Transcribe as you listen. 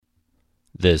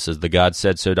This is the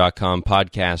GodSaidSo.com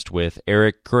podcast with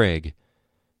Eric Craig.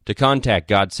 To contact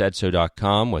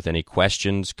GodSaidSo.com with any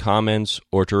questions, comments,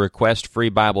 or to request free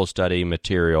Bible study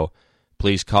material,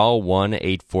 please call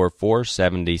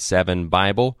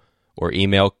 1-844-77-BIBLE or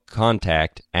email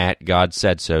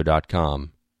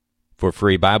contact@GodSaidSo.com. For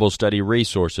free Bible study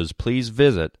resources, please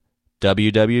visit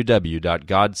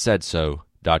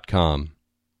www.godsaidso.com.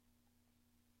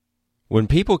 When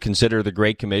people consider the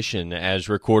Great Commission as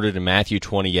recorded in Matthew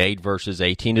 28, verses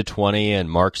 18 to 20,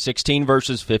 and Mark 16,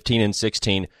 verses 15 and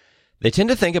 16, they tend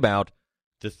to think about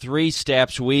the three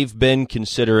steps we've been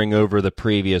considering over the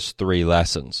previous three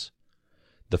lessons.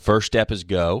 The first step is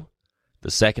go, the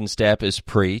second step is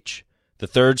preach, the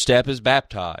third step is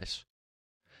baptize.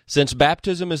 Since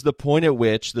baptism is the point at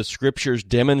which the Scriptures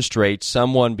demonstrate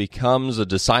someone becomes a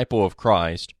disciple of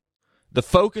Christ, the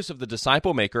focus of the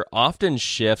disciple maker often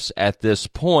shifts at this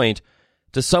point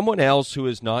to someone else who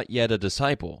is not yet a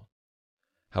disciple.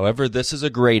 However, this is a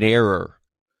great error,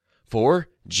 for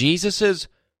Jesus'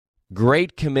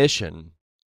 Great Commission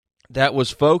that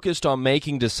was focused on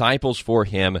making disciples for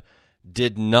him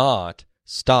did not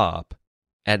stop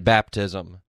at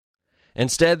baptism.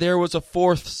 Instead, there was a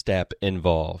fourth step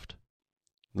involved.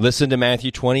 Listen to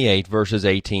Matthew 28, verses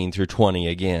 18 through 20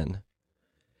 again.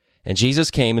 And Jesus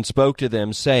came and spoke to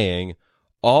them, saying,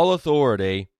 All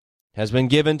authority has been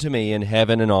given to me in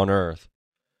heaven and on earth.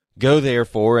 Go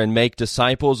therefore and make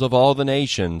disciples of all the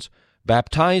nations,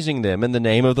 baptizing them in the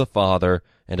name of the Father,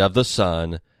 and of the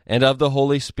Son, and of the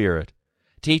Holy Spirit,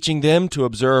 teaching them to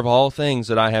observe all things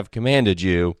that I have commanded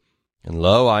you. And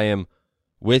lo, I am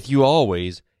with you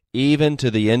always, even to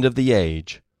the end of the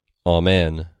age.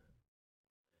 Amen.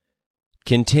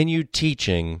 Continued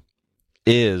teaching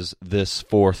is this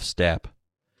fourth step.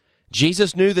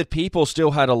 Jesus knew that people still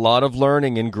had a lot of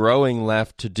learning and growing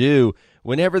left to do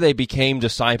whenever they became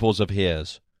disciples of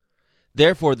his.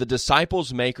 Therefore, the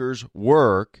disciples maker's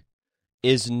work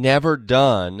is never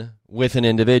done with an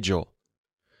individual.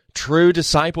 True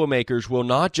disciple makers will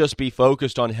not just be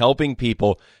focused on helping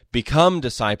people become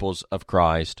disciples of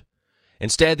Christ.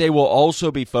 Instead, they will also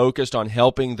be focused on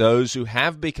helping those who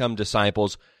have become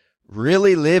disciples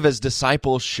really live as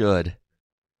disciples should.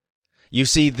 You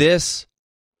see this,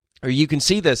 or you can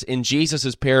see this in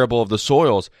Jesus' parable of the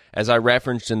soils, as I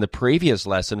referenced in the previous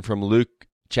lesson from Luke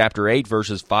chapter 8,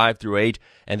 verses 5 through 8,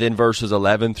 and then verses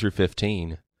 11 through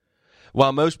 15.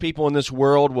 While most people in this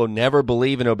world will never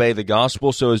believe and obey the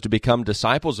gospel so as to become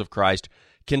disciples of Christ,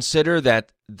 consider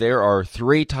that there are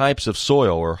three types of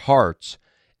soil or hearts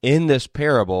in this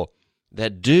parable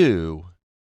that do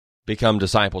become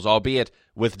disciples, albeit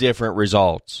with different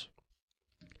results.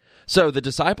 So the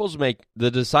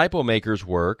disciple maker's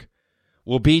work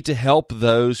will be to help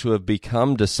those who have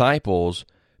become disciples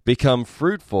become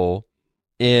fruitful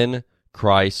in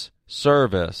Christ's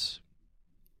service.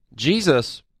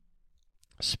 Jesus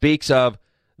speaks of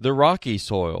the rocky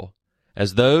soil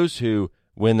as those who,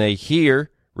 when they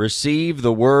hear, receive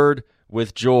the word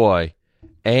with joy,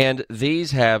 and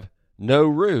these have no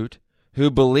root,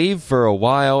 who believe for a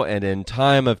while and in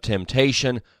time of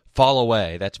temptation fall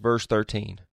away. That's verse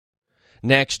 13.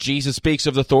 Next, Jesus speaks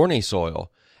of the thorny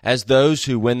soil as those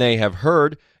who, when they have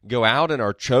heard, go out and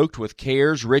are choked with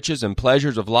cares, riches, and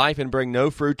pleasures of life and bring no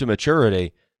fruit to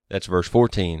maturity. That's verse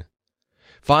 14.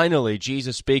 Finally,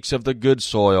 Jesus speaks of the good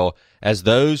soil as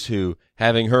those who,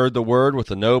 having heard the word with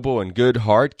a noble and good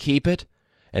heart, keep it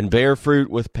and bear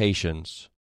fruit with patience.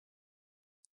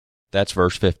 That's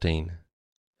verse 15.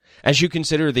 As you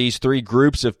consider these three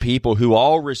groups of people who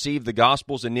all receive the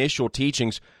gospel's initial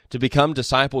teachings to become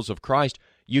disciples of Christ,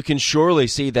 you can surely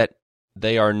see that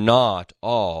they are not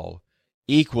all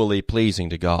equally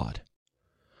pleasing to God.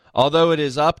 Although it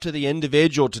is up to the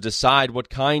individual to decide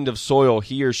what kind of soil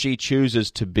he or she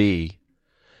chooses to be,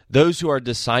 those who are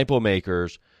disciple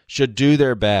makers should do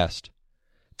their best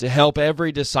to help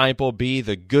every disciple be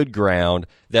the good ground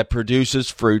that produces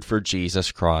fruit for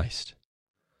Jesus Christ.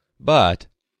 But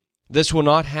this will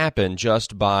not happen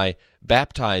just by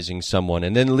baptizing someone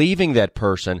and then leaving that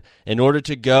person in order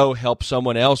to go help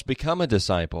someone else become a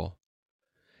disciple.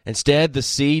 Instead, the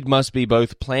seed must be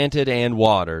both planted and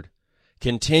watered,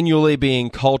 continually being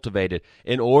cultivated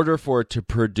in order for it to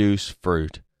produce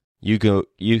fruit. You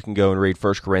can go and read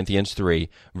 1 Corinthians 3,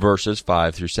 verses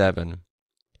 5 through 7.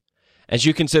 As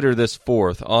you consider this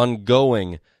fourth,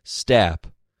 ongoing step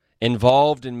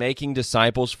involved in making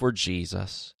disciples for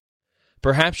Jesus,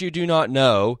 perhaps you do not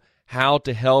know how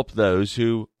to help those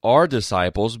who are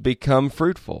disciples become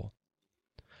fruitful.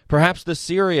 Perhaps the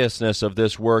seriousness of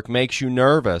this work makes you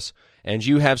nervous, and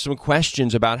you have some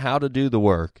questions about how to do the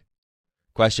work.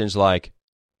 Questions like,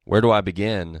 where do I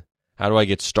begin? How do I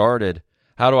get started?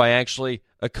 How do I actually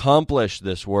accomplish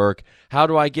this work? How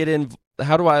do I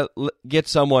get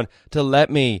someone to let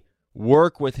me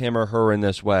work with him or her in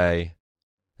this way?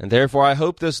 And therefore, I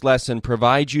hope this lesson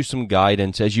provides you some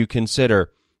guidance as you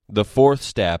consider the fourth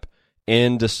step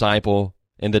in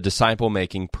the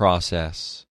disciple-making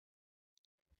process.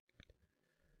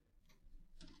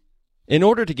 In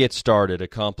order to get started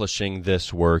accomplishing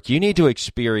this work, you need to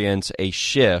experience a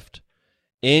shift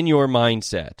in your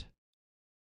mindset.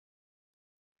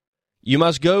 You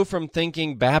must go from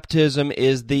thinking baptism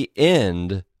is the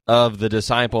end of the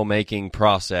disciple-making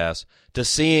process to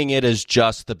seeing it as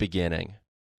just the beginning.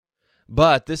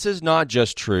 But this is not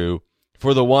just true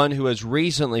for the one who has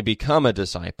recently become a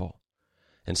disciple.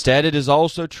 Instead, it is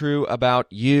also true about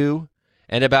you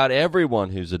and about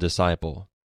everyone who's a disciple.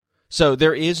 So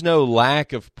there is no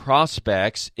lack of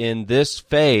prospects in this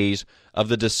phase of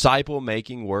the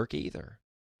disciple-making work either.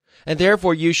 And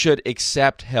therefore, you should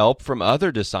accept help from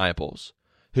other disciples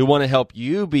who want to help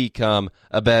you become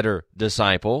a better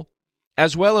disciple,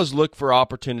 as well as look for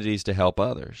opportunities to help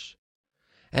others.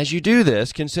 As you do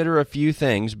this, consider a few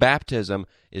things baptism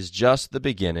is just the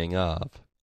beginning of.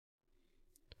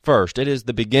 First, it is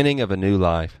the beginning of a new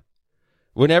life.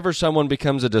 Whenever someone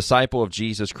becomes a disciple of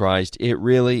Jesus Christ, it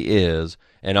really is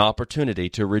an opportunity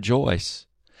to rejoice.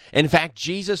 In fact,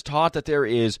 Jesus taught that there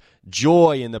is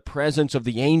joy in the presence of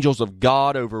the angels of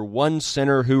God over one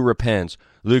sinner who repents.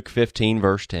 Luke 15,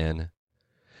 verse 10.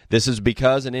 This is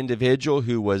because an individual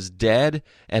who was dead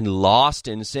and lost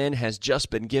in sin has just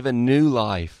been given new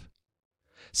life.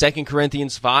 2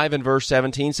 Corinthians 5 and verse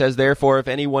 17 says, "Therefore, if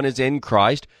anyone is in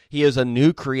Christ, he is a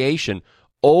new creation.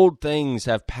 Old things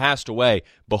have passed away.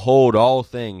 Behold, all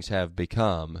things have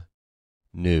become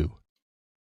new."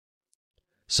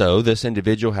 So, this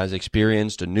individual has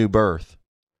experienced a new birth.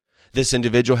 This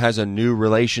individual has a new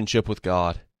relationship with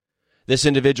God. This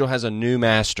individual has a new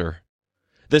master.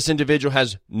 This individual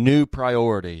has new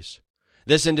priorities.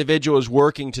 This individual is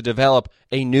working to develop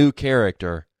a new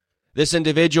character. This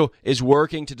individual is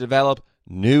working to develop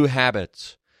new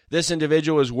habits. This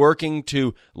individual is working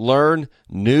to learn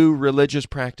new religious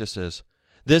practices.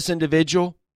 This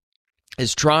individual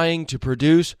is trying to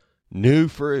produce new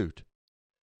fruit.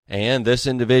 And this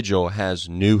individual has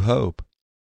new hope.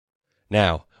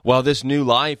 Now, while this new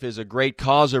life is a great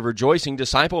cause of rejoicing,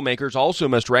 disciple makers also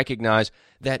must recognize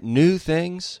that new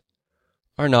things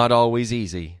are not always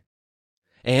easy.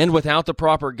 And without the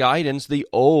proper guidance, the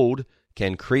old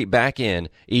can creep back in,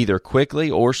 either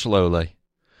quickly or slowly.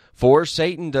 For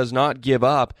Satan does not give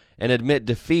up and admit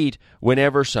defeat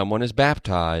whenever someone is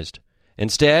baptized.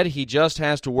 Instead, he just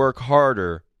has to work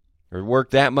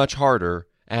that much harder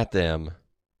at them.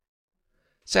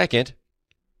 Second,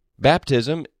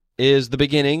 baptism is the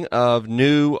beginning of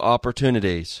new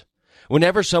opportunities.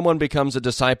 Whenever someone becomes a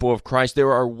disciple of Christ,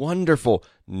 there are wonderful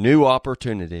new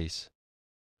opportunities.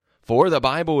 For the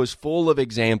Bible is full of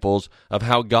examples of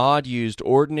how God used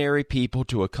ordinary people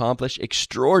to accomplish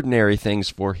extraordinary things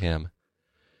for him.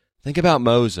 Think about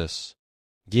Moses,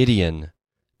 Gideon,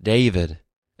 David,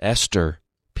 Esther,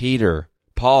 Peter,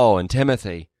 Paul, and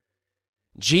Timothy.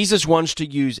 Jesus wants to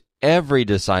use every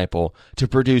disciple to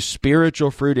produce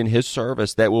spiritual fruit in his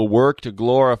service that will work to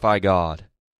glorify God.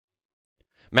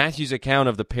 Matthew's account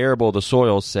of the parable of the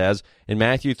soils says in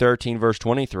Matthew 13, verse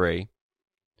 23,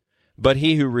 "But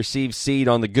he who receives seed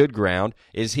on the good ground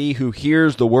is he who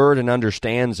hears the word and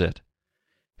understands it,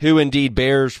 who indeed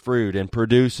bears fruit and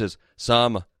produces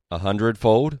some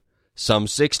 100-fold, some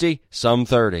 60, some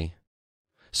 30.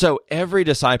 So every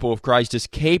disciple of Christ is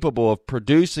capable of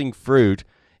producing fruit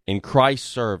in Christ's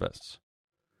service,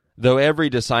 though every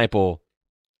disciple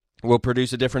will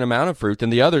produce a different amount of fruit than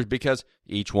the others because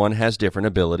each one has different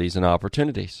abilities and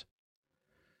opportunities.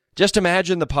 Just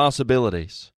imagine the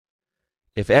possibilities.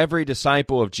 If every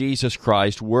disciple of Jesus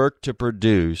Christ worked to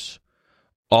produce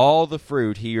all the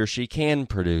fruit he or she can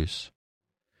produce,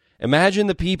 imagine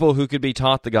the people who could be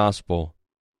taught the gospel.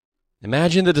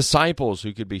 Imagine the disciples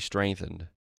who could be strengthened.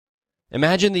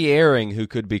 Imagine the erring who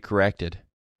could be corrected.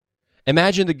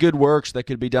 Imagine the good works that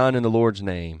could be done in the Lord's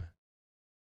name.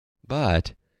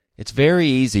 But it's very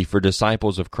easy for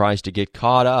disciples of Christ to get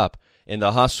caught up in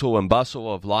the hustle and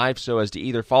bustle of life so as to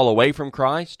either fall away from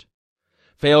Christ,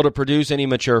 fail to produce any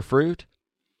mature fruit,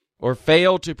 or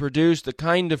fail to produce the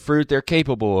kind of fruit they're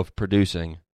capable of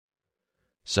producing.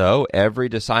 So every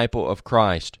disciple of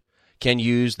Christ can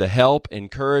use the help,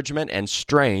 encouragement, and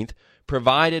strength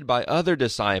provided by other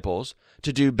disciples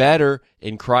to do better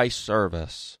in Christ's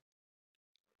service.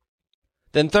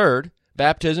 Then third,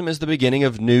 baptism is the beginning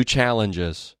of new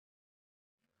challenges.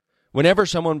 Whenever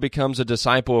someone becomes a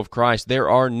disciple of Christ, there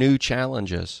are new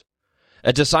challenges.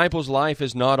 A disciple's life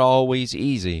is not always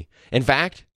easy. In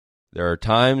fact, there are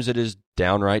times it is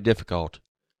downright difficult.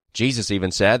 Jesus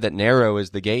even said that narrow is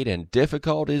the gate and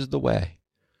difficult is the way,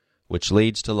 which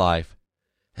leads to life,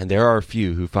 and there are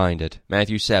few who find it.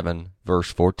 Matthew 7,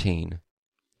 verse 14.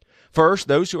 First,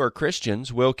 those who are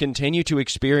Christians will continue to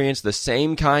experience the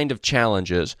same kind of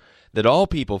challenges that all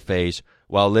people face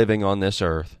while living on this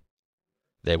earth.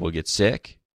 They will get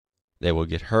sick. They will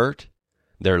get hurt.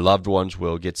 Their loved ones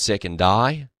will get sick and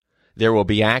die. There will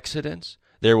be accidents.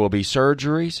 There will be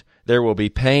surgeries. There will be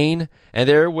pain. And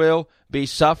there will be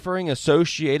suffering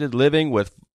associated living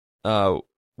with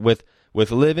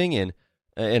living in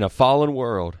a fallen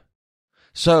world.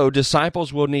 So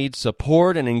disciples will need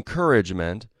support and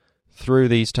encouragement through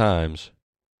these times.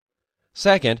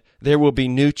 Second, there will be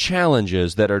new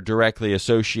challenges that are directly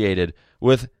associated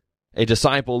with a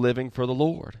disciple living for the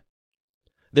Lord.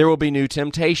 There will be new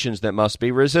temptations that must be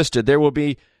resisted. There will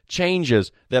be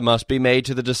changes that must be made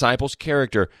to the disciple's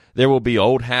character. There will be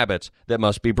old habits that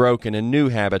must be broken and new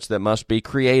habits that must be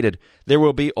created. There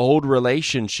will be old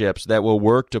relationships that will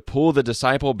work to pull the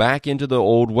disciple back into the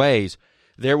old ways.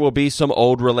 There will be some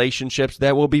old relationships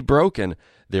that will be broken.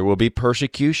 There will be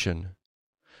persecution.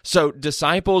 So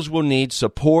disciples will need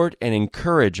support and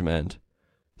encouragement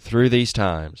through these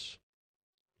times.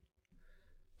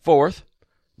 Fourth,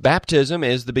 baptism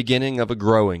is the beginning of a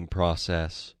growing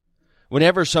process.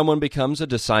 Whenever someone becomes a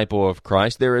disciple of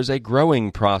Christ, there is a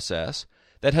growing process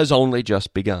that has only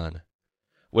just begun.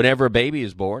 Whenever a baby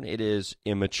is born, it is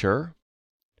immature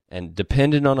and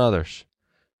dependent on others.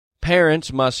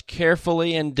 Parents must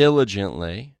carefully and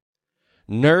diligently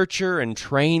nurture and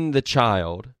train the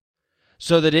child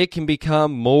so that it can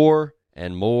become more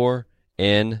and more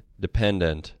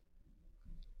independent.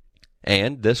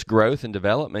 And this growth and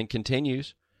development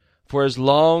continues for as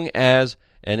long as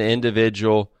an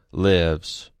individual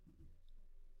lives.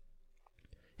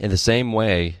 In the same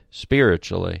way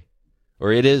spiritually,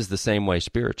 or it is the same way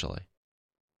spiritually.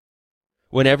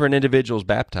 Whenever an individual is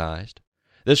baptized,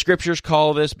 the Scriptures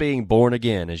call this being born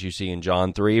again, as you see in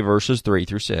John 3, verses 3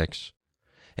 through 6.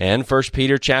 And 1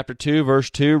 Peter chapter 2, verse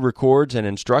 2 records an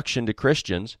instruction to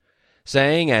Christians,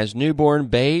 saying, as newborn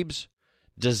babes,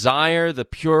 desire the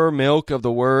pure milk of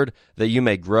the Word, that you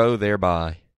may grow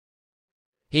thereby.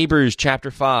 Hebrews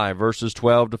chapter 5, verses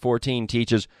 12 to 14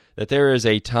 teaches that there is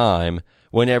a time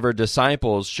whenever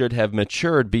disciples should have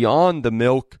matured beyond the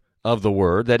milk of the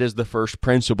Word, that is the first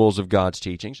principles of God's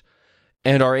teachings,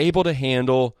 and are able to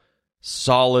handle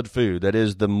solid food, that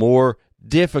is the more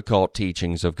difficult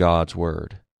teachings of God's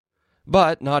Word.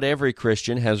 But not every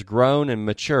Christian has grown and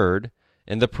matured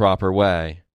in the proper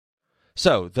way.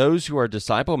 So those who are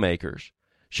disciple makers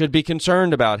should be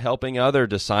concerned about helping other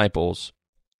disciples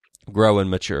grow and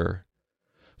mature.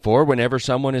 For whenever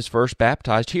someone is first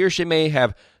baptized, he or she may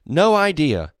have no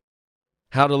idea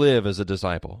how to live as a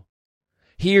disciple.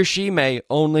 He or she may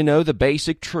only know the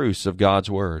basic truths of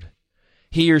God's Word.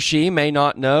 He or she may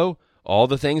not know all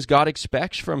the things God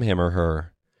expects from him or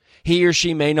her. He or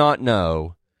she may not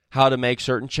know how to make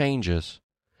certain changes.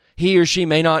 He or she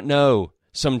may not know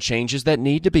some changes that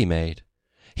need to be made.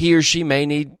 He or she may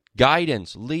need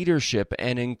guidance, leadership,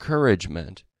 and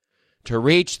encouragement to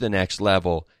reach the next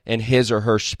level in his or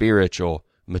her spiritual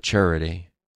maturity.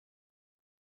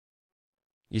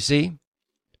 You see,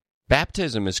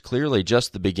 baptism is clearly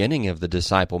just the beginning of the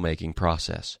disciple-making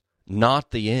process,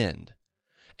 not the end.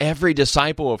 Every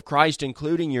disciple of Christ,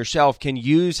 including yourself, can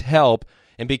use help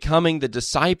in becoming the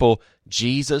disciple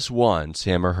Jesus wants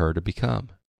him or her to become.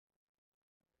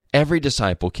 Every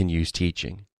disciple can use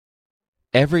teaching.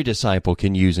 Every disciple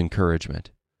can use encouragement.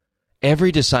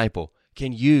 Every disciple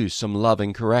can use some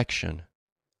loving correction.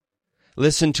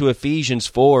 Listen to Ephesians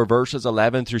 4, verses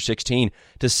 11 through 16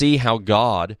 to see how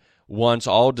God wants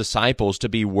all disciples to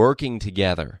be working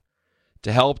together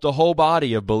to help the whole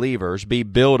body of believers be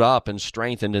built up and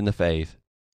strengthened in the faith.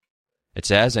 It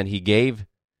says, and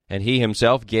he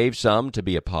himself gave some to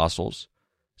be apostles,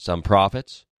 some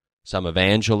prophets, some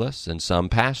evangelists, and some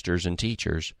pastors and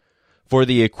teachers, for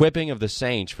the equipping of the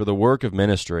saints for the work of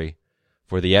ministry,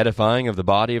 for the edifying of the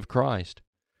body of Christ,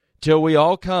 till we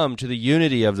all come to the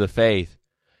unity of the faith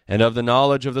and of the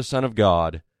knowledge of the Son of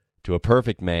God, to a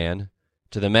perfect man,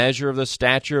 to the measure of the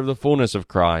stature of the fullness of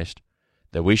Christ,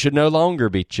 that we should no longer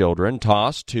be children,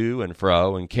 tossed to and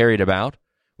fro and carried about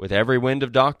with every wind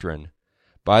of doctrine,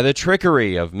 by the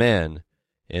trickery of men,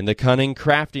 in the cunning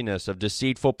craftiness of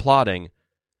deceitful plotting,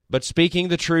 but speaking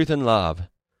the truth in love,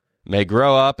 may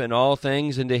grow up in all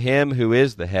things into him who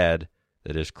is the head,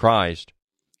 that is Christ,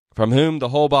 from whom the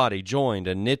whole body, joined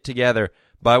and knit together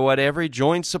by what every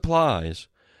joint supplies,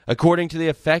 according to the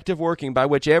effective working by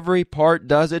which every part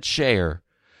does its share,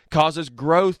 causes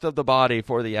growth of the body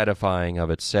for the edifying of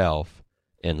itself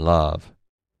in love.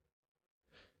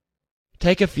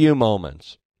 Take a few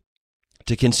moments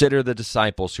to consider the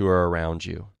disciples who are around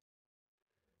you.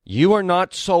 You are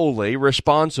not solely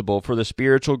responsible for the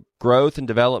spiritual growth and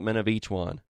development of each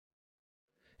one.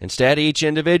 Instead, each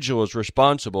individual is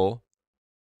responsible,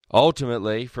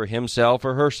 ultimately, for himself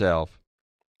or herself.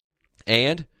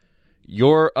 And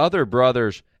your other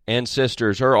brothers and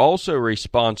sisters are also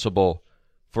responsible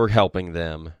for helping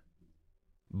them.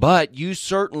 But you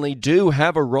certainly do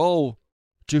have a role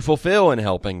to fulfill in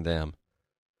helping them.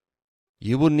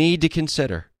 You will need to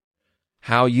consider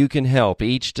how you can help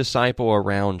each disciple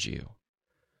around you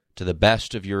to the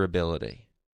best of your ability.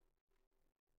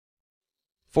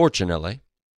 Fortunately,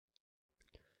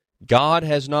 God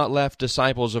has not left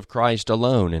disciples of Christ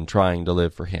alone in trying to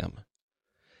live for Him.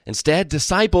 Instead,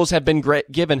 disciples have been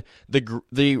given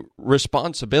the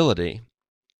responsibility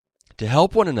to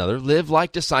help one another live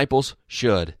like disciples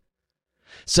should.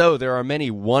 So there are many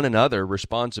one another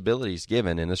responsibilities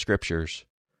given in the Scriptures.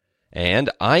 And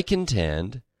I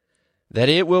contend that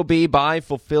it will be by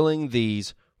fulfilling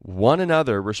these one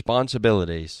another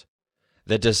responsibilities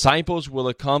that disciples will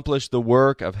accomplish the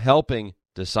work of helping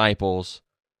disciples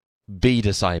be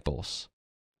disciples.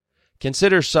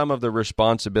 Consider some of the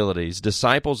responsibilities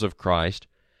disciples of Christ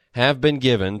have been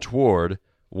given toward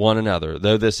one another,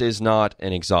 though this is not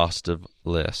an exhaustive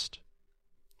list.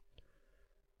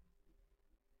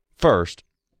 First,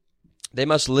 they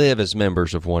must live as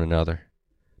members of one another.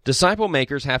 Disciple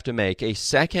makers have to make a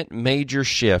second major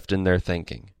shift in their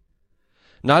thinking.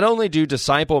 Not only do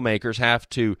disciple makers have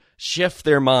to shift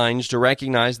their minds to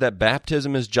recognize that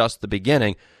baptism is just the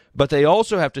beginning, but they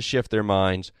also have to shift their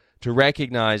minds to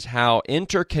recognize how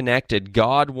interconnected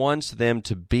God wants them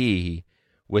to be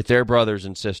with their brothers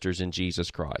and sisters in Jesus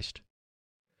Christ.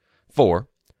 4.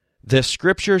 The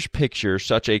Scriptures picture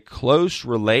such a close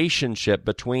relationship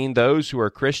between those who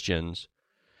are Christians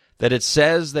that it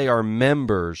says they are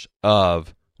members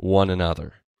of one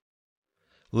another.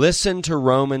 Listen to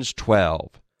Romans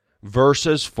 12,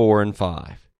 verses 4 and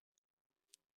 5.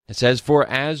 It says, "For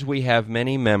as we have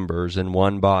many members in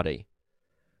one body,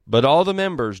 but all the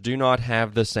members do not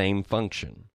have the same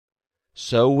function,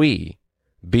 so we,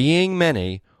 being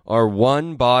many, are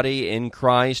one body in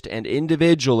Christ and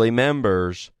individually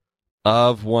members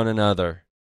of one another."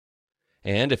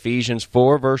 And Ephesians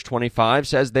 4, verse 25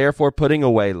 says, "Therefore, putting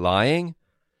away lying,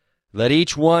 let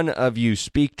each one of you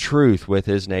speak truth with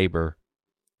his neighbor,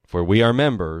 for we are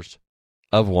members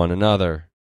of one another."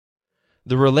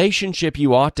 The relationship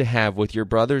you ought to have with your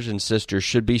brothers and sisters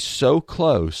should be so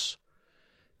close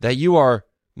that you are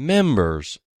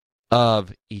members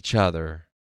of each other.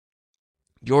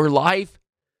 Your life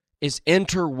is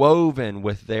interwoven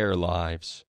with their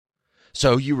lives.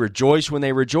 So you rejoice when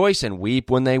they rejoice and weep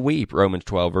when they weep, Romans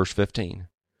 12, verse 15.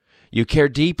 You care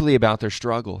deeply about their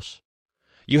struggles.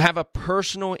 You have a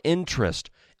personal interest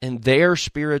in their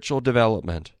spiritual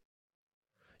development.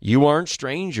 You aren't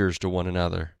strangers to one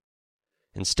another.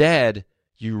 Instead,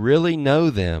 you really know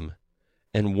them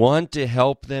and want to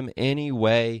help them any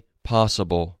way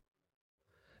possible.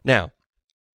 Now,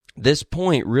 this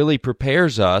point really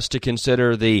prepares us to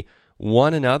consider the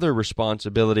one another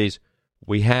responsibilities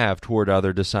we have toward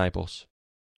other disciples.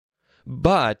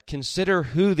 But consider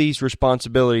who these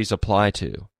responsibilities apply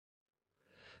to.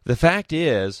 The fact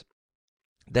is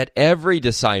that every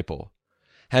disciple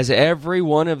has every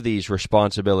one of these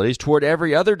responsibilities toward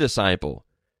every other disciple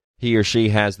he or she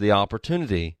has the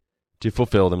opportunity to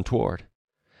fulfill them toward.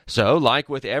 So, like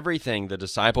with everything the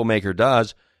disciple maker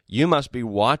does, you must be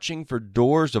watching for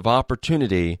doors of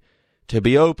opportunity to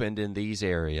be opened in these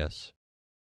areas.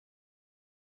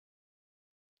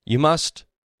 You must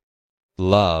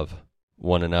love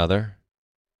one another.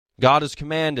 God has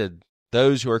commanded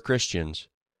those who are Christians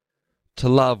to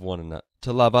love one another,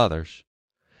 to love others.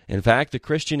 In fact, the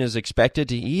Christian is expected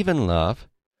to even love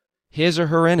his or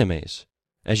her enemies,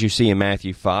 as you see in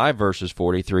Matthew 5, verses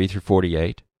 43 through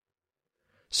 48.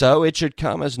 So it should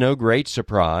come as no great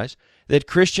surprise that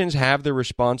Christians have the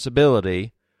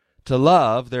responsibility to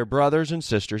love their brothers and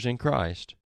sisters in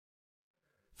Christ.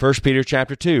 1 Peter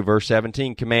chapter 2, verse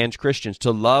 17 commands Christians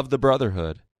to love the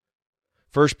brotherhood.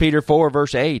 1 Peter 4,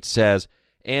 verse 8 says,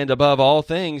 "And above all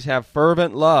things have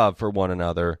fervent love for one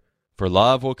another, for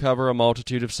love will cover a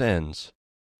multitude of sins."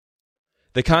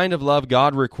 The kind of love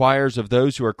God requires of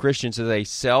those who are Christians is a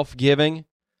self-giving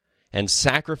and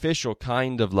sacrificial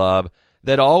kind of love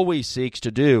that always seeks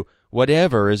to do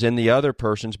whatever is in the other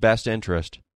person's best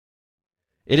interest.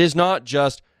 It is not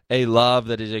just a love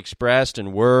that is expressed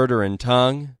in word or in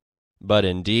tongue, but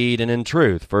in deed and in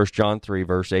truth. 1 John 3,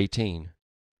 verse 18.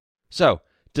 So,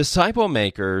 disciple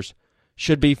makers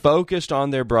should be focused on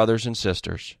their brothers and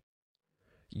sisters.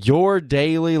 Your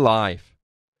daily life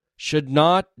should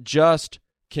not just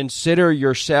consider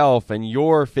yourself and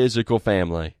your physical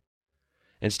family.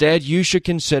 Instead, you should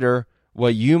consider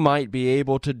what you might be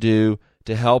able to do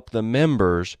to help the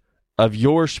members of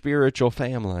your spiritual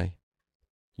family,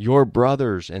 your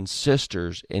brothers and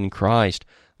sisters in Christ,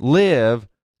 live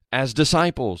as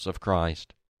disciples of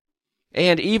Christ.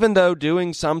 And even though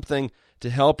doing something to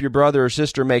help your brother or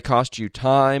sister may cost you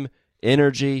time,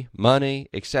 energy, money,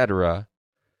 etc.,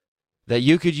 that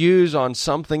you could use on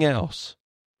something else,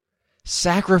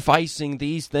 sacrificing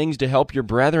these things to help your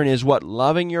brethren is what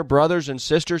loving your brothers and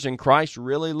sisters in Christ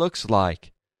really looks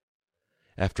like.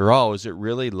 After all, is it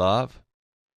really love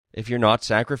if you're not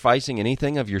sacrificing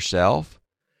anything of yourself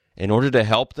in order to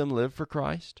help them live for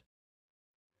Christ?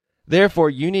 Therefore,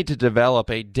 you need to develop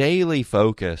a daily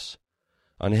focus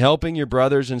on helping your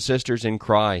brothers and sisters in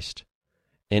Christ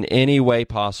in any way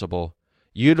possible,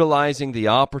 utilizing the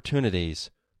opportunities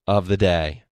of the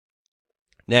day.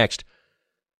 Next,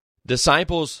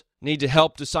 disciples need to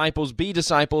help disciples be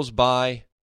disciples by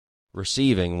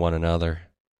receiving one another.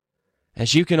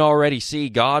 As you can already see,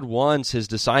 God wants His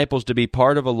disciples to be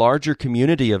part of a larger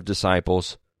community of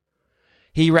disciples.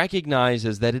 He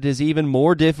recognizes that it is even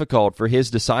more difficult for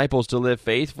His disciples to live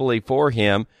faithfully for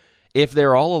Him if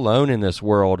they're all alone in this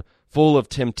world, full of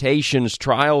temptations,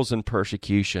 trials, and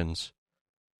persecutions.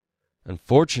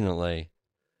 Unfortunately,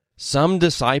 some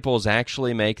disciples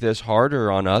actually make this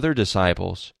harder on other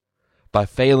disciples by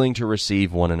failing to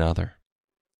receive one another.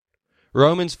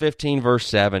 Romans 15, verse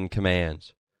 7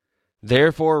 commands,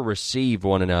 "Therefore receive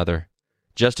one another,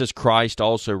 just as Christ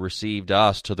also received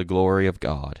us to the glory of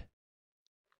God."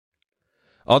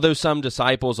 Although some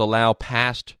disciples allow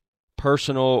past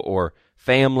personal or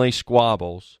family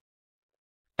squabbles,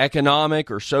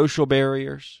 economic or social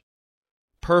barriers,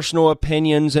 personal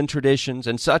opinions and traditions,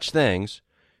 and such things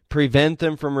prevent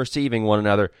them from receiving one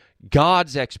another,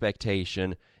 God's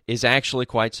expectation is actually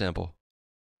quite simple.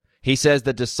 He says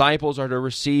that disciples are to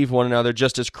receive one another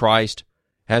just as Christ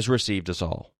has received us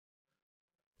all.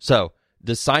 So,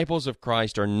 disciples of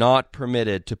Christ are not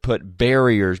permitted to put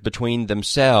barriers between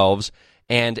themselves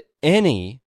and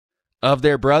any of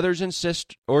their brothers and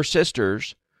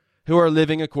sisters who are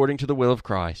living according to the will of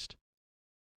Christ.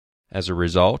 As a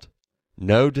result,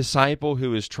 no disciple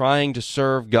who is trying to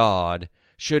serve God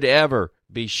should ever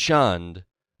be shunned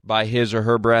by his or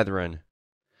her brethren.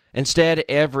 Instead,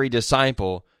 every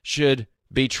disciple should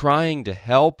be trying to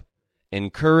help,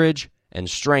 encourage, and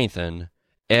strengthen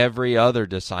every other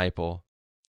disciple.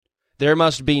 There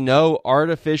must be no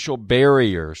artificial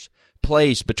barriers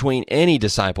placed between any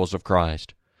disciples of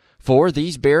Christ, for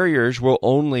these barriers will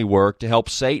only work to help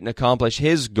Satan accomplish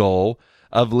his goal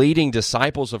of leading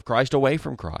disciples of Christ away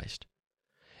from Christ.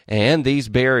 And these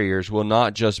barriers will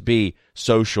not just be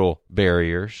social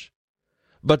barriers,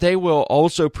 but they will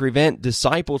also prevent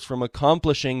disciples from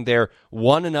accomplishing their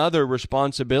one another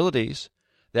responsibilities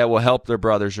that will help their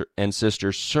brothers and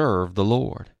sisters serve the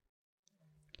Lord.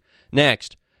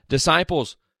 Next,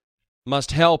 disciples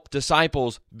must help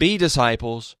disciples be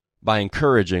disciples by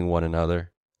encouraging one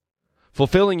another.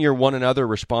 Fulfilling your one another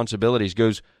responsibilities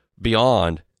goes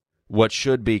beyond what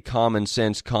should be common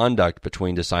sense conduct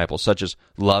between disciples, such as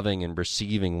loving and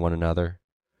receiving one another.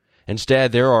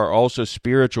 Instead, there are also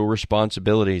spiritual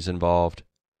responsibilities involved.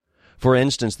 For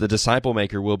instance, the disciple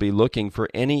maker will be looking for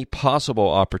any possible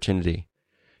opportunity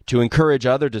to encourage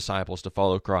other disciples to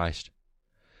follow Christ.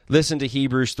 Listen to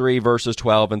Hebrews 3, verses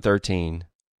 12 and 13.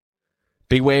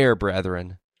 "Beware,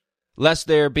 brethren, lest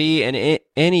there be in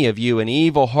any of you an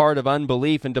evil heart of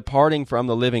unbelief in departing from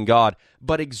the living God,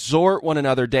 but exhort one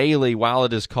another daily while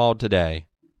it is called today,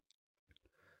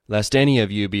 lest any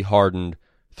of you be hardened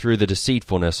through the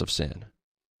deceitfulness of sin."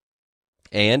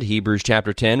 And Hebrews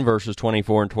chapter 10, verses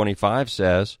 24 and 25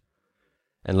 says,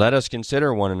 "And let us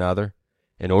consider one another,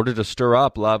 in order to stir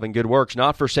up love and good works,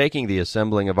 not forsaking the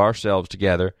assembling of ourselves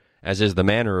together, as is the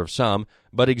manner of some,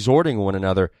 but exhorting one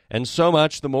another, and so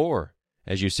much the more,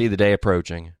 as you see the day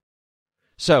approaching."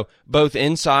 So, both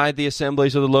inside the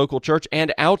assemblies of the local church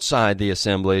and outside the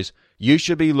assemblies, you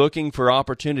should be looking for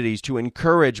opportunities to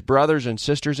encourage brothers and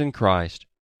sisters in Christ.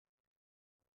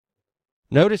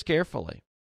 Notice carefully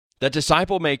that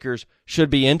disciple makers should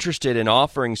be interested in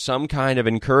offering some kind of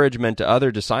encouragement to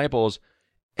other disciples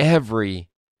every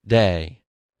day.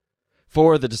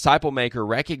 For the disciple maker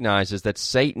recognizes that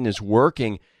Satan is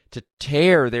working to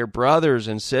tear their brothers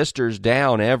and sisters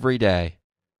down every day.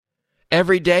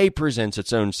 Every day presents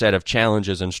its own set of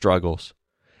challenges and struggles.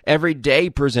 Every day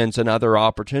presents another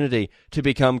opportunity to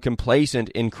become complacent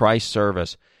in Christ's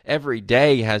service. Every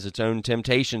day has its own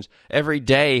temptations. Every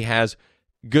day has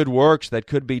good works that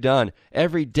could be done.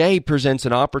 Every day presents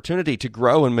an opportunity to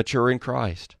grow and mature in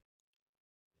Christ.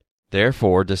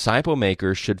 Therefore, disciple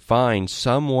makers should find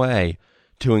some way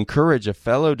to encourage a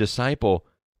fellow disciple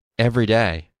every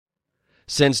day,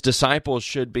 since disciples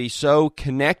should be so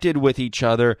connected with each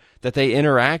other that they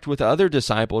interact with other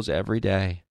disciples every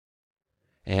day.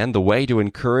 And the way to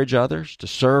encourage others to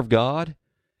serve God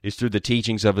is through the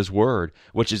teachings of His Word,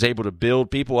 which is able to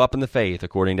build people up in the faith,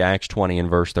 according to Acts 20 and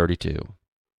verse 32.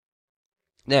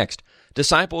 Next,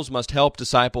 disciples must help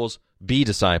disciples be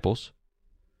disciples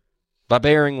by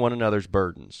bearing one another's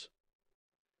burdens.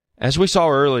 As we saw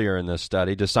earlier in this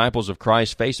study, disciples of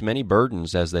Christ face many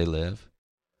burdens as they live.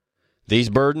 These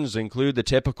burdens include the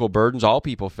typical burdens all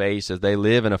people face as they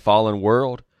live in a fallen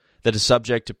world that is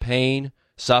subject to pain,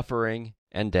 suffering,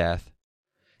 and death.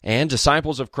 And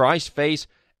disciples of Christ face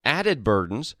added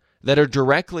burdens that are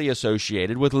directly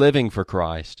associated with living for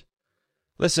Christ.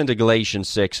 Listen to Galatians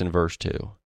 6 and verse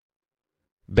 2.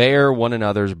 Bear one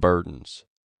another's burdens,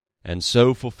 and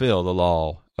so fulfill the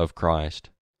law of Christ.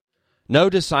 No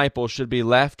disciple should be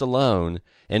left alone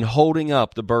in holding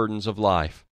up the burdens of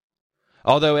life.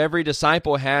 Although every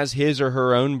disciple has his or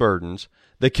her own burdens,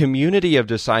 the community of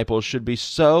disciples should be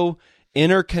so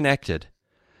interconnected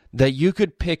that you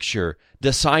could picture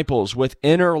disciples with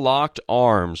interlocked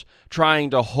arms trying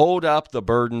to hold up the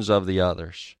burdens of the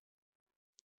others.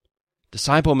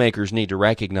 Disciple makers need to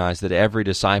recognize that every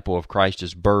disciple of Christ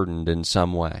is burdened in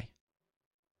some way.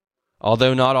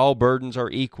 Although not all burdens are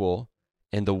equal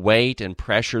in the weight and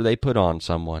pressure they put on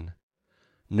someone,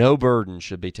 no burden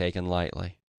should be taken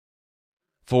lightly.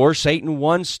 For Satan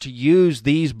wants to use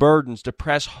these burdens to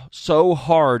press so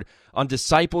hard on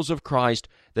disciples of Christ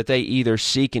that they either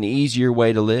seek an easier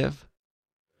way to live,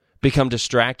 become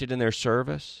distracted in their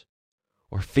service,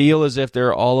 or feel as if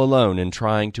they're all alone in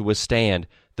trying to withstand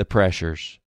the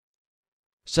pressures.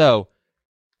 So,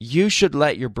 you should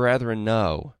let your brethren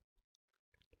know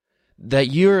that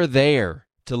you're there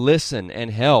to listen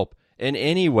and help in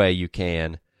any way you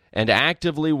can, and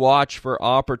actively watch for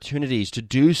opportunities to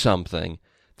do something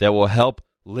that will help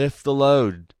lift the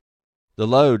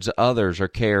loads others are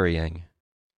carrying.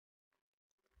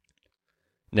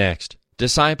 Next,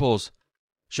 disciples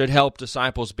should help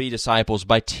disciples be disciples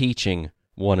by teaching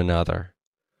one another.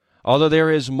 Although there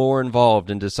is more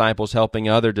involved in disciples helping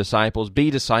other disciples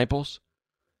be disciples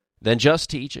than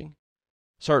just teaching,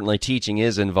 certainly teaching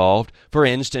is involved. For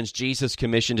instance, Jesus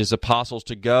commissioned His apostles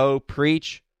to go,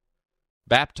 preach,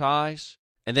 baptize,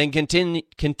 and then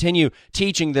continue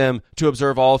teaching them to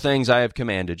observe all things I have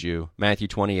commanded you. Matthew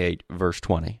 28, verse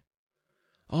 20.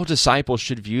 All disciples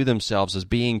should view themselves as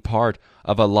being part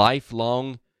of a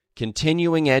lifelong,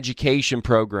 continuing education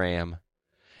program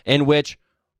in which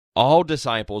all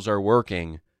disciples are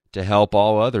working to help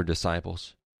all other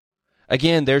disciples.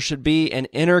 Again, there should be an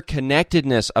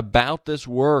interconnectedness about this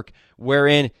work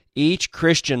wherein each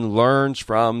Christian learns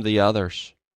from the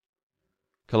others.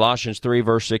 Colossians 3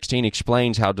 verse 16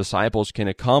 explains how disciples can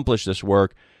accomplish this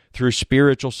work through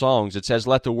spiritual songs. It says,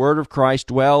 "Let the word of Christ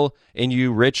dwell in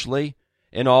you richly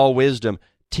in all wisdom,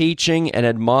 teaching and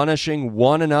admonishing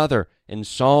one another in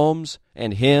psalms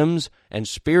and hymns and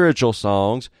spiritual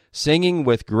songs, singing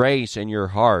with grace in your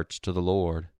hearts to the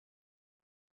Lord."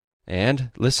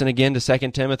 And listen again to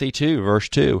 2 Timothy 2, verse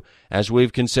 2, as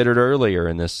we've considered earlier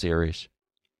in this series.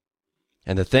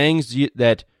 "And the things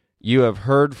that you have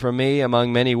heard from me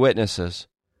among many witnesses,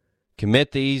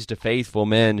 commit these to faithful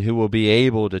men who will be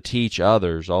able to teach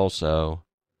others also."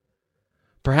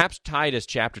 Perhaps Titus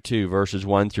chapter 2, verses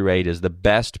 1 through 8 is the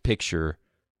best picture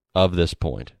of this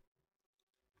point.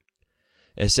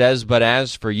 It says, "But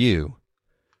as for you,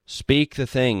 speak the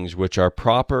things which are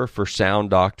proper for sound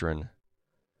doctrine,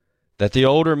 that the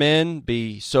older men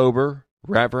be sober,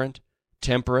 reverent,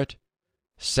 temperate,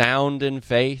 sound in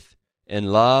faith, in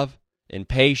love, in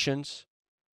patience.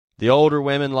 The older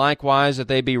women likewise, that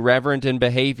they be reverent in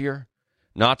behavior,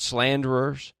 not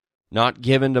slanderers, not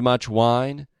given to much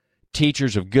wine,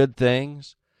 teachers of good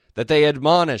things, that they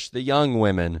admonish the young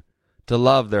women to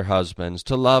love their husbands,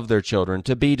 to love their children,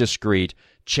 to be discreet,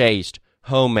 chaste,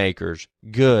 homemakers,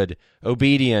 good,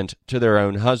 obedient to their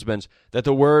own husbands, that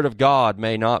the word of God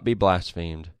may not be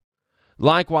blasphemed.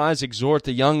 Likewise exhort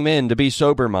the young men to be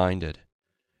sober-minded,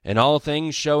 in all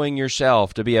things showing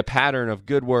yourself to be a pattern of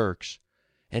good works,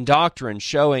 in doctrine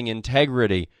showing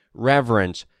integrity,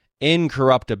 reverence,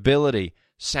 incorruptibility,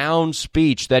 sound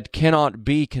speech that cannot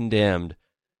be condemned,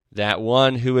 that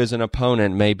one who is an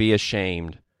opponent may be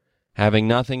ashamed, having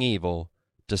nothing evil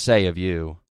to say of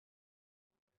you.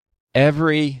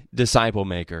 Every disciple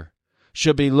maker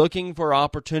should be looking for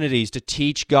opportunities to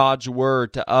teach God's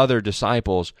word to other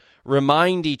disciples,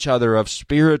 remind each other of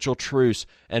spiritual truths,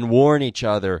 and warn each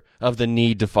other of the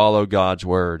need to follow God's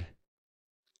word.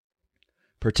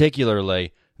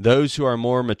 Particularly, those who are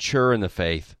more mature in the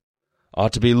faith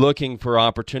ought to be looking for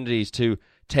opportunities to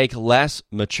take less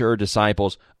mature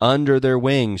disciples under their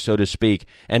wing, so to speak,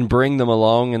 and bring them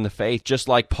along in the faith, just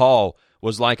like Paul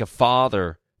was like a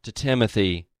father to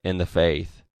Timothy in the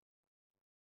faith.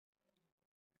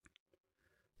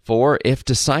 For if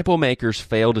disciple makers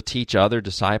fail to teach other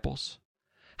disciples,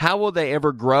 how will they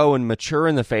ever grow and mature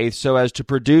in the faith so as to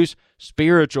produce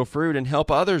spiritual fruit and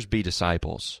help others be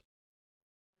disciples?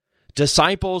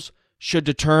 Disciples should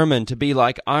determine to be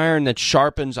like iron that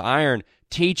sharpens iron,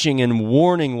 teaching and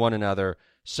warning one another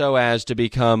so as to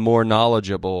become more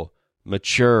knowledgeable,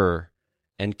 mature,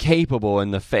 and capable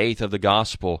in the faith of the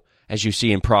gospel, as you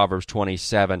see in Proverbs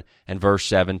 27 and verse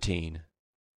 17.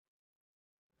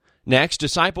 Next,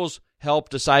 disciples help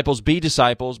disciples be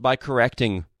disciples by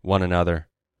correcting one another.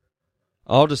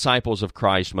 All disciples of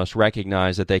Christ must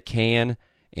recognize that they can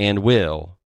and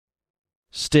will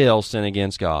still sin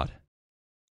against God.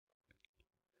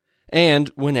 And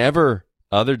whenever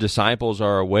other disciples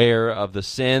are aware of the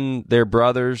sin their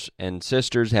brothers and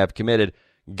sisters have committed,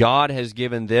 God has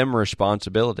given them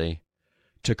responsibility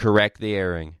to correct the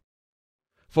erring.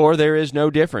 For there is no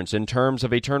difference in terms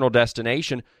of eternal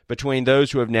destination between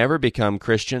those who have never become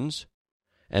Christians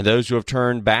and those who have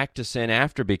turned back to sin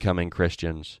after becoming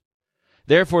Christians.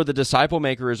 Therefore, the disciple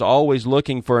maker is always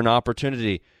looking for an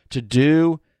opportunity to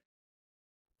do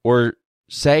or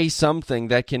say something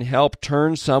that can help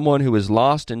turn someone who is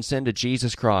lost in sin to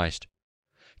Jesus Christ.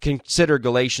 Consider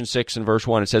Galatians 6 and verse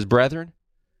 1. It says, "Brethren,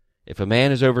 if a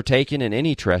man is overtaken in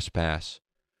any trespass,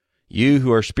 you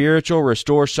who are spiritual,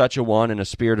 restore such a one in a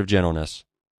spirit of gentleness,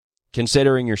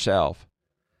 considering yourself,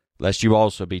 lest you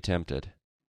also be tempted."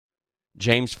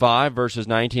 James 5 verses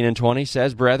 19 and 20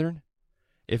 says, "Brethren,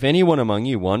 if anyone among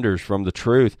you wanders from the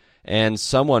truth, and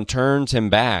someone turns him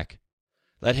back,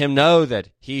 let him know that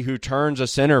he who turns a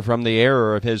sinner from the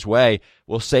error of his way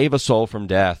will save a soul from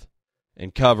death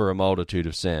and cover a multitude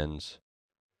of sins."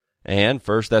 And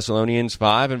 1 Thessalonians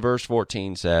 5 and verse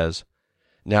 14 says,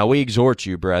 "Now we exhort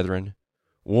you, brethren,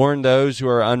 warn those who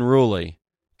are unruly,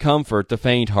 comfort the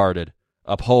faint-hearted,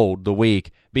 uphold the weak,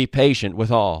 be patient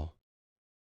with all."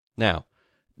 Now,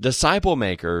 disciple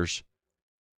makers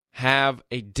have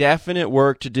a definite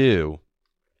work to do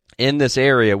in this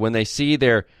area when they see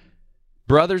their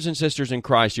brothers and sisters in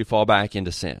Christ who fall back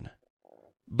into sin.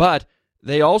 But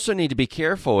they also need to be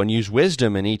careful and use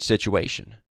wisdom in each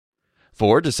situation.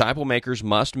 For disciple makers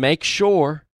must make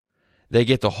sure they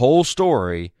get the whole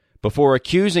story before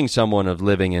accusing someone of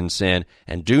living in sin,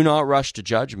 and do not rush to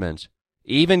judgment,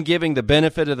 even giving the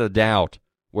benefit of the doubt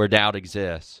where doubt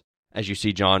exists, as you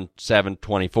see John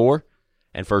 7:24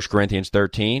 and 1 Corinthians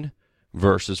 13,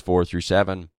 verses 4 through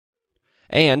 7.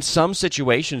 And some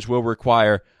situations will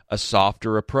require a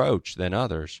softer approach than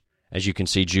others, as you can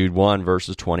see Jude 1,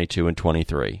 verses 22 and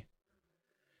 23.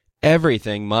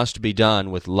 Everything must be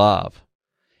done with love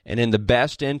and in the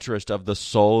best interest of the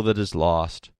soul that is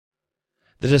lost.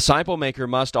 The disciple maker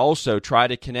must also try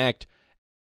to connect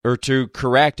or to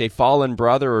correct a fallen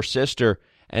brother or sister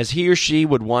as he or she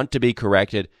would want to be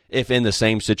corrected if in the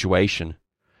same situation,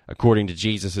 according to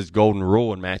Jesus' golden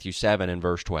rule in Matthew 7 and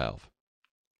verse 12.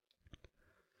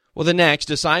 Well, the next,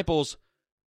 disciples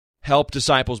help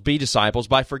disciples be disciples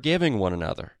by forgiving one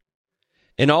another.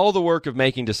 In all the work of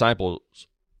making disciples,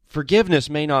 forgiveness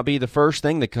may not be the first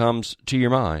thing that comes to your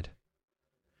mind.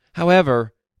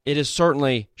 However, it is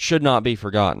certainly should not be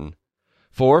forgotten.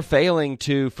 For failing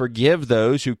to forgive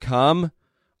those who come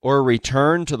or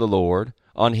return to the Lord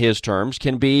on His terms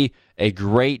can be a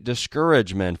great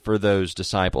discouragement for those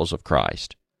disciples of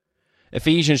Christ.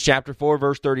 Ephesians chapter 4,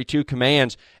 verse 32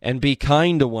 commands, "And be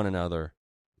kind to one another,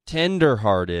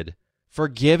 tender-hearted,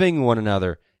 forgiving one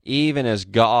another, even as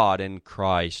God in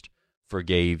Christ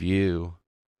forgave you."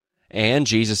 And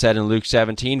Jesus said in Luke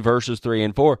 17, verses 3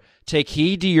 and 4, "Take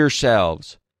heed to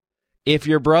yourselves. If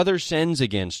your brother sins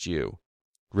against you,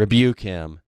 rebuke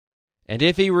him. And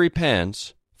if he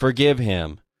repents, forgive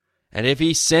him. And if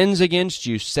he sins against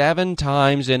you 7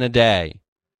 times in a day,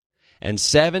 and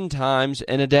 7 times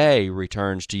in a day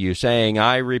returns to you, saying,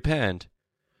 I repent,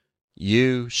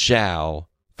 you shall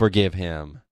forgive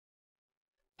him."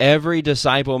 Every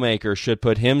disciple maker should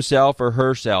put himself or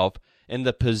herself in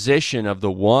the position of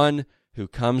the one who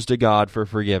comes to God for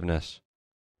forgiveness.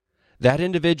 that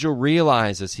individual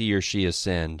realizes he or she has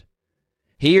sinned.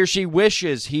 He or she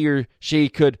wishes he or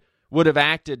she would have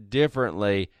acted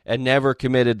differently and never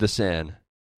committed the sin.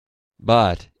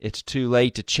 But it's too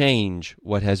late to change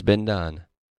what has been done.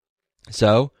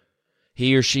 So,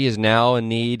 he or she is now in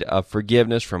need of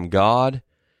forgiveness from God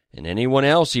and anyone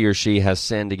else he or she has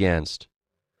sinned against.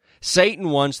 Satan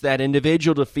wants that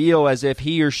individual to feel as if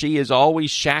he or she is always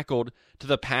shackled to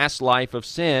the past life of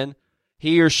sin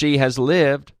he or she has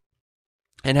lived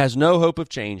and has no hope of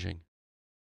changing.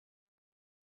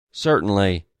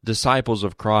 Certainly, disciples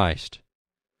of Christ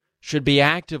should be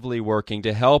actively working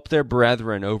to help their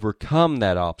brethren overcome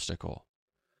that obstacle,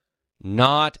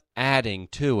 not adding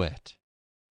to it.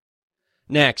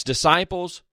 Next,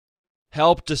 disciples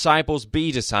help disciples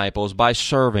be disciples by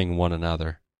serving one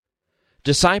another.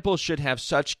 Disciples should have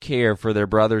such care for their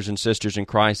brothers and sisters in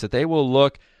Christ that they will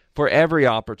look for every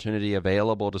opportunity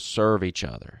available to serve each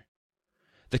other.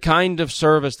 The kind of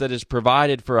service that is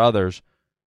provided for others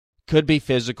could be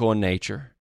physical in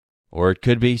nature, or it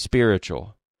could be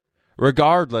spiritual.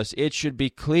 Regardless, it should be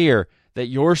clear that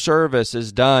your service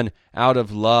is done out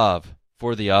of love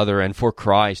for the other and for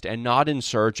Christ, and not in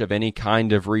search of any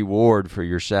kind of reward for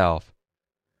yourself.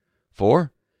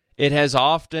 For it has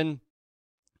often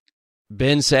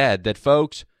been said that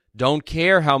folks don't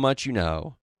care how much you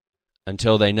know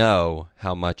until they know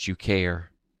how much you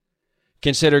care.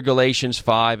 Consider Galatians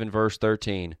 5 and verse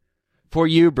 13. For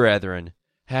you, brethren,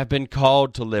 have been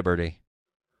called to liberty.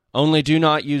 Only do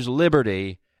not use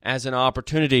liberty as an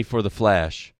opportunity for the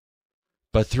flesh,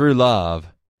 but through love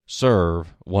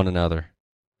serve one another.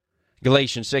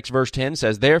 Galatians 6 verse 10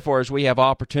 says, Therefore, as we have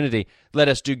opportunity, let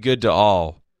us do good to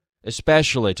all,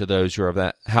 especially to those who are of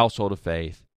that household of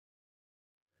faith.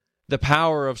 The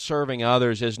power of serving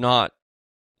others is not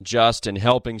just in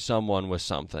helping someone with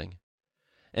something.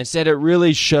 Instead, it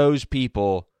really shows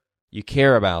people you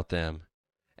care about them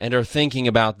and are thinking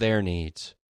about their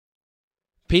needs.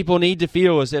 People need to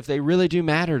feel as if they really do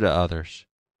matter to others.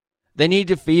 They need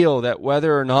to feel that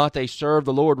whether or not they serve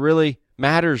the Lord really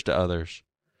matters to others.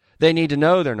 They need to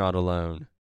know they're not alone.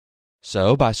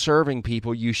 So, by serving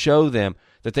people, you show them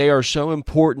that they are so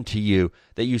important to you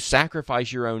that you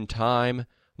sacrifice your own time,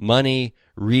 money,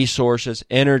 resources,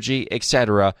 energy,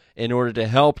 etc., in order to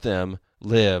help them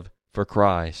live for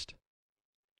Christ.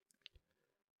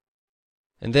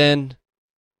 And then,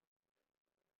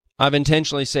 I've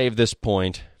intentionally saved this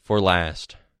point for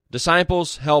last.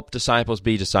 Disciples help disciples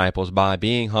be disciples by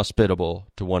being hospitable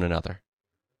to one another.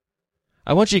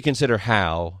 I want you to consider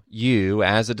how you,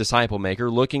 as a disciple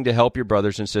maker looking to help your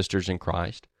brothers and sisters in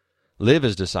Christ live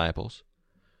as disciples,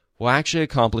 will actually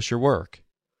accomplish your work.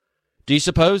 Do you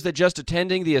suppose that just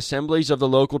attending the assemblies of the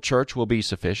local church will be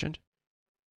sufficient?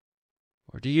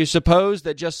 Or do you suppose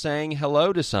that just saying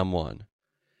hello to someone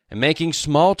and making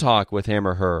small talk with him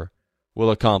or her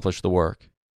will accomplish the work?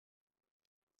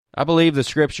 I believe the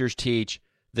Scriptures teach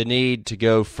the need to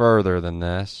go further than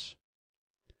this.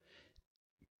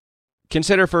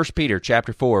 Consider 1 Peter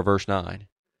chapter 4, verse 9.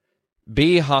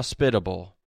 Be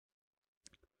hospitable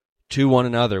to one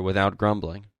another without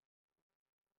grumbling.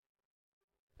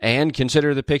 And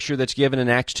consider the picture that's given in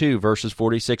Acts 2, verses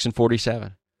 46 and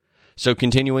 47. So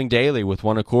continuing daily with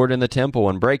one accord in the temple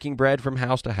and breaking bread from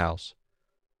house to house,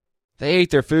 they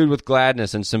ate their food with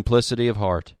gladness and simplicity of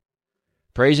heart,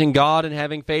 praising God and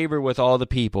having favor with all the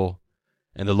people.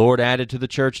 And the Lord added to the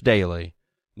church daily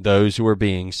those who were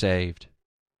being saved.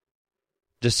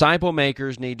 Disciple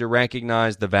makers need to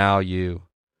recognize the value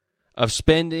of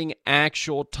spending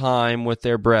actual time with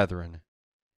their brethren,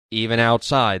 even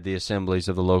outside the assemblies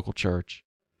of the local church.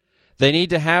 They need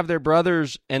to have their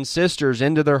brothers and sisters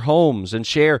into their homes and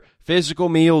share physical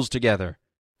meals together.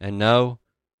 And no,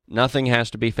 nothing has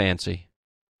to be fancy.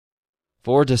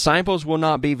 For disciples will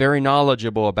not be very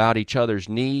knowledgeable about each other's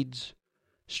needs,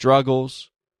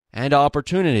 struggles, and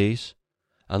opportunities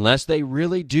unless they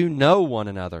really do know one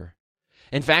another.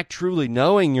 In fact, truly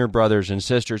knowing your brothers and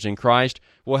sisters in Christ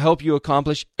will help you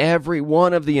accomplish every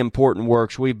one of the important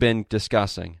works we've been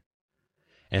discussing.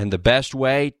 And the best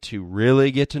way to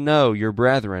really get to know your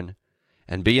brethren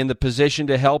and be in the position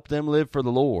to help them live for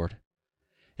the Lord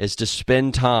is to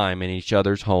spend time in each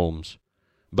other's homes,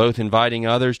 both inviting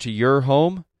others to your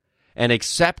home and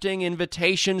accepting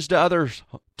invitations to others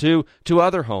to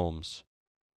other homes.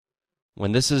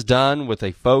 When this is done with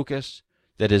a focus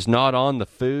that is not on the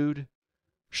food,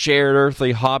 shared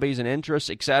earthly hobbies and interests,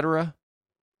 etc.,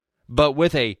 but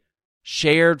with a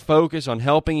shared focus on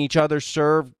helping each other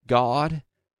serve God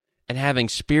and having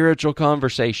spiritual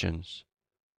conversations,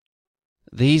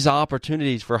 these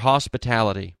opportunities for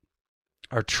hospitality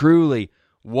are truly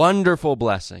wonderful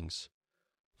blessings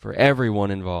for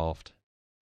everyone involved.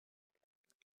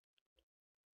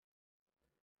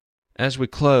 As we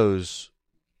close,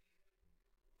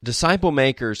 disciple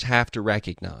makers have to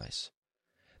recognize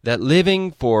that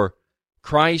living for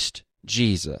Christ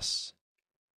Jesus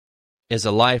is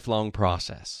a lifelong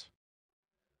process.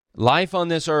 Life on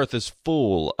this earth is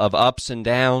full of ups and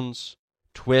downs,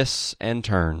 twists and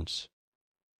turns.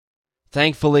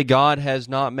 Thankfully, God has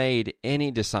not made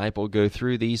any disciple go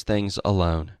through these things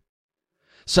alone.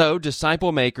 So,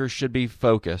 disciple makers should be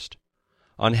focused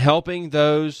on helping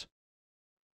those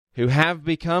who have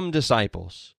become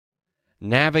disciples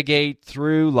navigate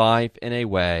through life in a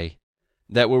way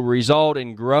that will result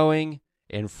in growing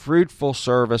and fruitful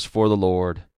service for the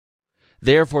Lord.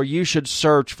 Therefore, you should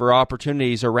search for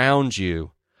opportunities around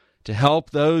you to help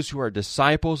those who are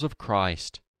disciples of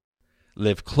Christ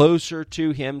live closer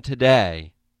to Him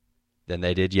today than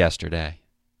they did yesterday.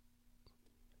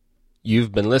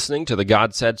 You've been listening to the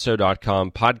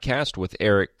GodSaidSo.com podcast with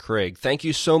Eric Craig. Thank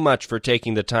you so much for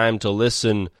taking the time to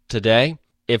listen today.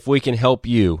 If we can help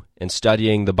you in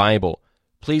studying the Bible,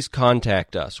 please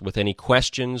contact us with any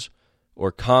questions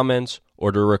or comments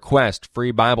or to request free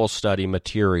Bible study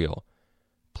material.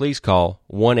 Please call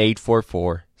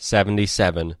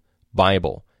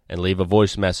 1-844-77-BIBLE and leave a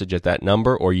voice message at that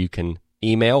number, or you can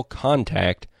email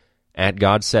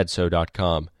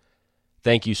contact@godsaidso.com.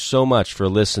 Thank you so much for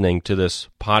listening to this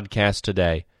podcast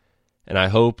today, and I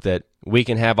hope that we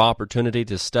can have opportunity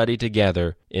to study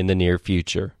together in the near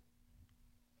future.